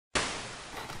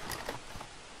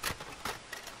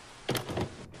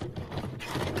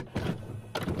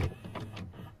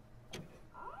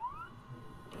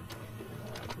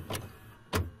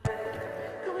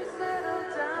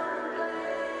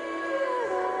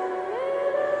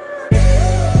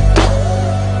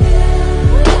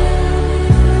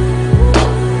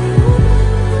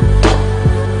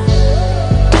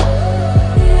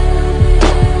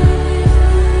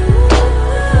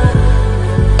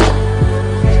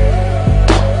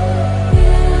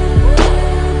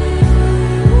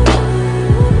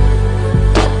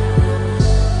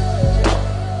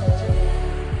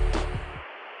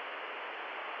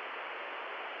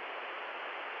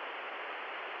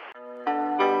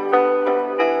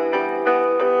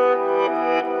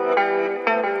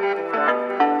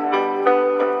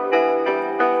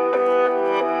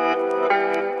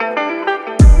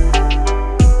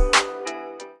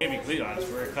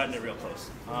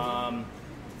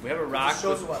We have a rack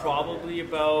with probably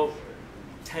about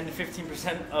 10 to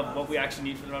 15% of what we actually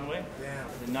need for the runway. Damn.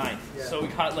 The 9th. Yeah. So we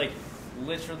got like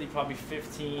literally probably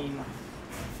 15,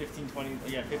 20,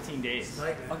 yeah, 15 days.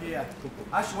 Okay, yeah.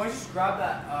 Actually, why don't you just grab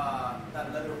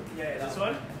that leather? Yeah, this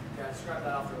one? Yeah, just grab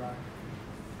that off the rack.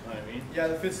 Know what I mean? Yeah,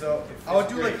 the fits though. I would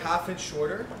do like half-inch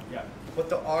shorter. Yeah. But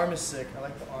the arm is sick. I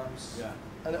like the arms. Yeah.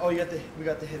 And oh, we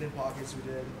got the hidden pockets we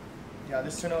did. Yeah,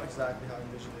 this turned out exactly how I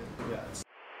envisioned it. Yeah.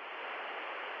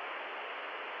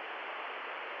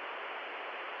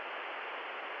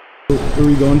 Where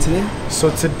are we going today? So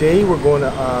today we're going to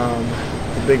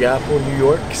the Big Apple, New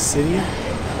York City.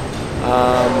 So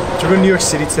we're going to New York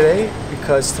City today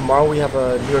because tomorrow we have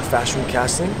a New York Fashion Week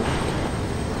casting.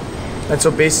 And so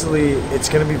basically it's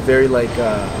going to be very like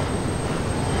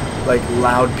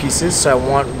loud pieces. So I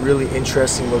want really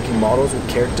interesting looking models with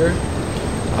character.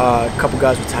 A couple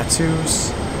guys with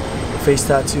tattoos, face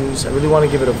tattoos. I really want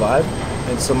to give it a vibe.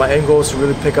 And so my end goal is to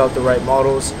really pick out the right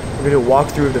models. We're going to do a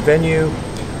walkthrough of the venue.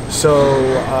 So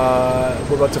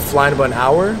we're about to fly in about an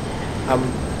hour. I'm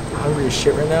hungry as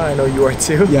shit right now. I know you are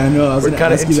too. Yeah, I know. We're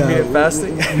kind of intermittent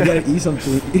fasting. We gotta eat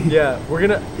something. Yeah,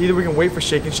 either we can wait for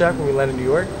Shake and Shack when we land in New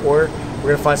York, or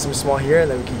we're gonna find something small here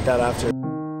and then we can eat that after.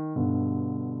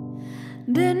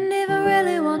 Didn't even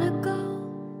really wanna go,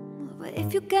 but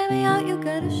if you get me out, you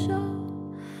get a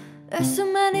show. There's so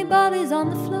many bodies on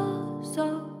the floor,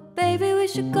 so baby, we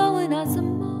should go and add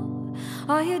some more.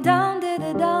 Are you down, did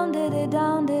it down, did it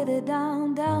down, did it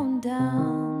down, down,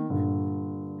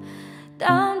 down?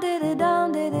 Down, did it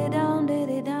down, did it down, did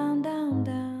it down, down,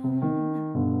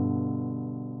 down?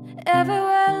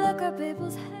 Everywhere I look at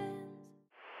people's hands.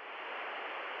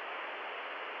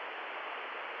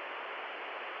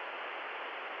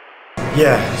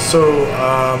 Yeah, so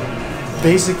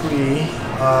basically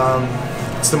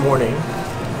it's the morning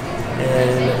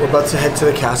and we're about to head to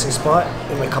the casting spot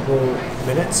in a couple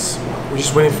minutes. We're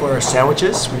just waiting for our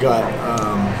sandwiches. We got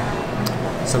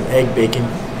some egg, bacon,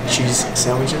 cheese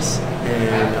sandwiches,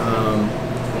 and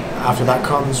after that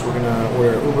comes, we're gonna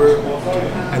order Uber,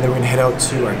 and then we're gonna head out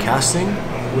to our casting,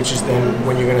 which is then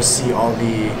when you're gonna see all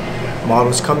the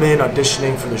models come in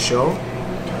auditioning for the show.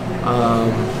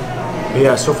 But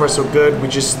yeah, so far so good.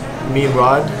 Me and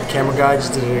Rod, the camera guy,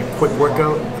 just did a quick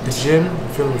workout at the gym,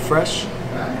 feeling fresh.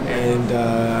 And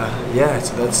yeah,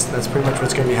 so that's pretty much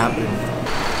what's gonna be happening.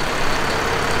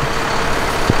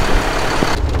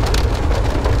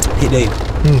 Hey Dave,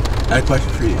 I had a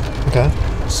question for you. Okay.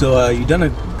 So you've done a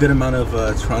good amount of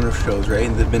Toronto shows, right?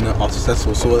 And they've been all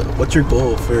successful. So what's your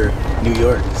goal for New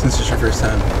York since it's your first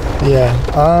time? Yeah,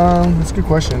 that's a good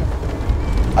question.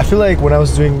 I feel like when I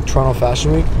was doing Toronto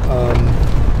Fashion Week,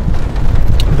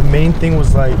 the main thing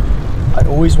was like I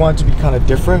always wanted to be kind of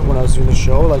different when I was doing the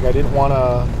show. Like I didn't want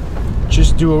to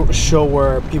just do a show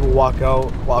where people walk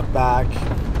out, walk back,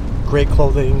 great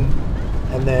clothing,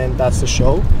 and then that's the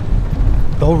show.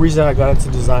 The whole reason I got into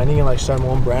designing and like starting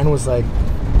my own brand was like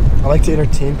I like to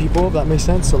entertain people, if that makes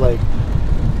sense. So like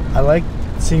I like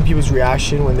seeing people's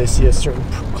reaction when they see a certain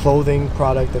clothing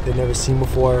product that they've never seen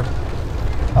before.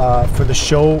 For the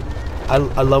show, I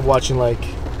love watching like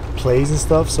plays and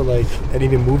stuff, so like, and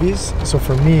even movies. So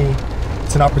for me,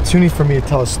 it's an opportunity for me to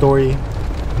tell a story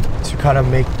to kind of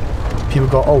make people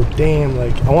go, oh damn,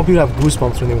 like I want people to have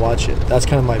goosebumps when they watch it. That's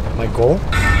kind of my goal.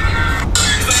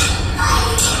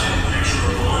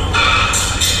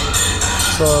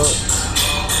 So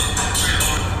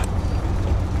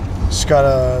just got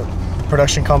a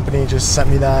production company just sent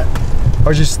me that,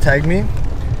 or just tagged me.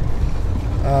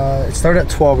 It started at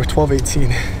 12 or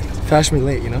 12:18. Fashion me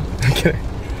late, you know. I'm kidding.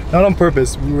 Not on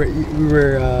purpose. We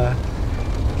were a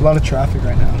lot of traffic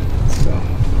right now, so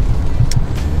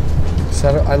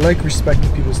I like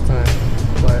respecting people's time,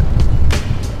 but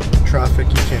traffic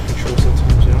you can't control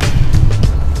sometimes, you know.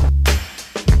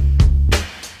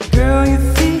 Girl, you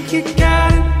think you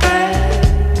got it bad.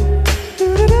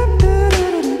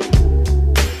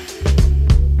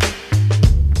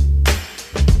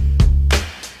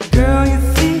 Girl, you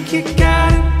think you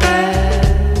got it bad.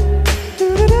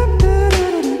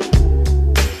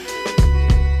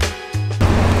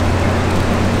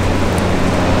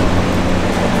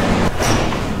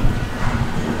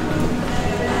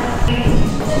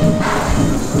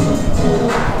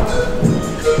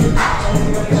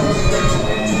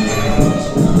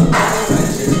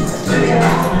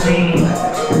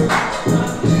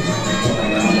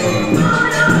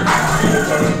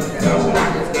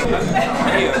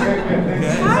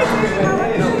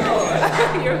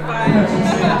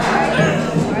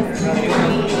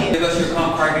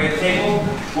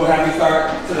 We'll have you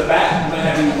start to the back. We're going to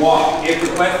have you walk. If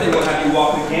requested, we'll have you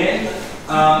walk again.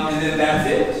 And then that's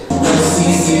it.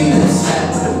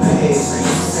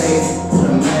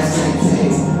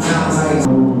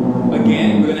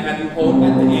 Again, we're gonna have you hold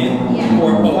at the end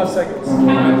for a pose. 5 seconds.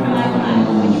 Count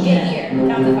when you get here.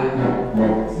 Count to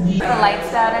 5. The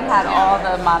lights down and had all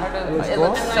the monitors. It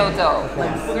looked so dope.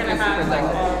 Like, We're gonna have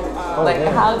like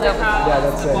how dope. Yeah,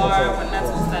 that's it. when that's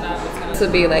all set up. It's gonna This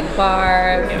would be like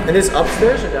bar. And this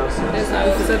upstairs or downstairs?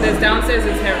 so there's downstairs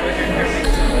is hair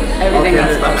and Everything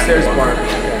Okay, is there's upstairs bar.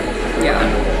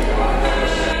 Yeah.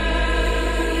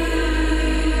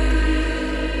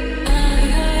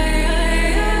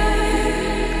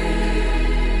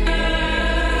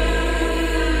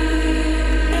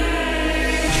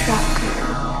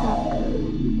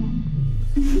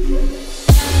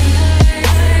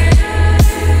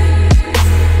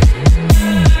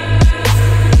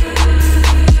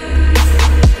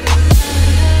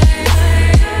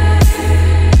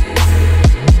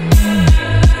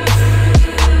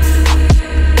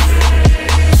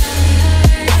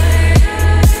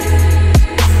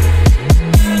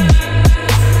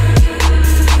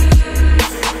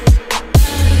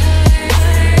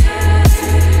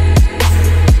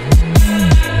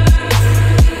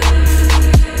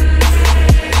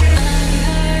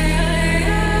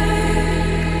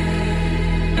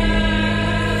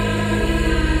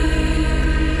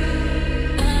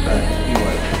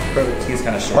 He's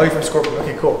kind of short. Oh, you're from Scorpion.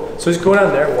 Okay, cool. So just go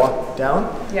down there, walk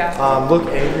down. Yeah. Look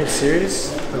angry and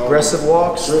serious. Aggressive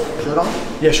walks. Shirt on?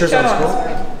 Yeah, shirt's on. Cool.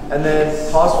 And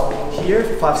then pause here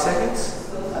for 5 seconds,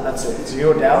 and that's it. So you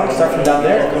go down, start from down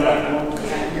there, and come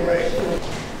back. You're right.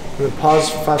 And then pause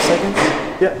for 5 seconds.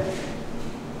 Yeah.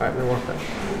 All right, then walk back.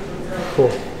 Cool.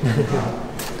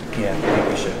 Yeah, I think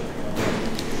we should.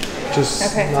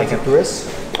 Just Okay. not take the wrist.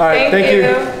 All right, thank you.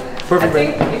 Perfect. I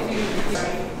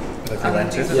think man.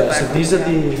 if you Yeah, so these are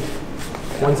the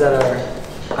ones that are.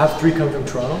 I have 3 coming from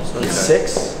Toronto, so it's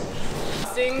 6.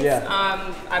 Things, Yeah.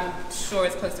 I'm sure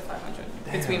it's close to 500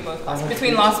 between both.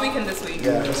 Between last week and this week.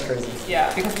 Yeah, that's crazy.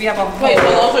 Yeah, because we have a whole. Wait, so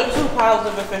those are 2 piles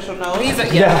of official notes? These are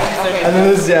Yeah. these are- And then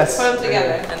this is yes. Put them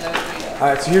together. and those are yes. All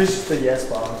right, so here's just the yes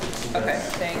bottle. Okay,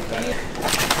 thank you.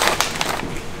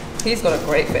 He's got a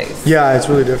great face. Yeah, it's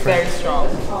really different. Very strong.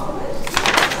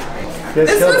 This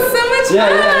This was so much fun. Yeah.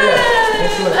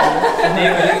 Thanks so much. Are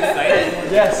you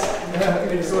excited? Yes. Yeah,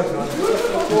 thank you so much, man.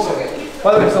 By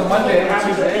the way, so Monday and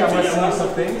Tuesday, I'm going to send you some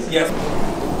things. Yes.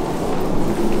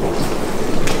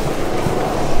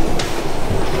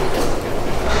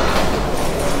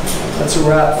 That's a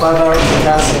wrap. 5 hours of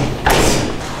casting.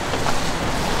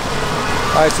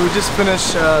 Alright, so we just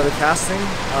finished the casting.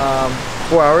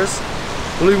 4 hours.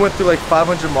 We went through like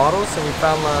 500 models and we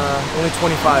found only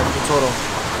 25 in total.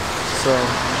 So,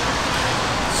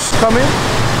 just come in.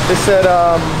 They said,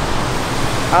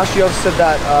 Ashley also said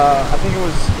that I think it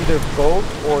was either Vogue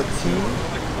or Teen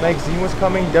magazine was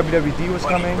coming, WWD was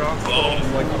coming.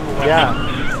 Yeah,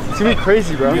 it's gonna be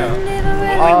crazy, bro.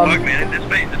 Man,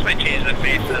 this might change the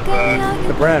face of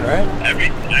The brand, right?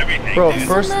 everything. Bro, dude.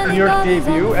 first New York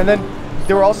debut, and then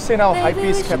they were also saying how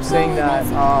Hypebeast kept saying that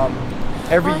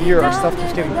every year our stuff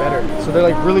keeps getting better. So they're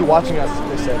like really watching us,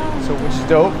 they said. So which is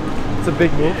dope. It's a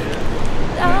big move.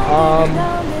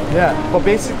 Yeah, but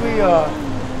basically,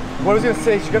 what I was gonna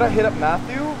say is you gotta hit up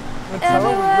Matthew and tell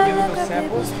him we're getting those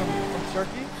samples from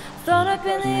Turkey. Thrown up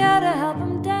in the air to help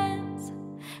him dance.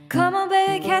 Come on,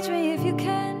 baby, catch me if you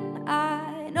can.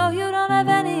 I know you don't have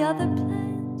any other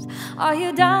plans. Are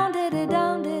you down, did it,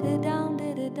 down, did it?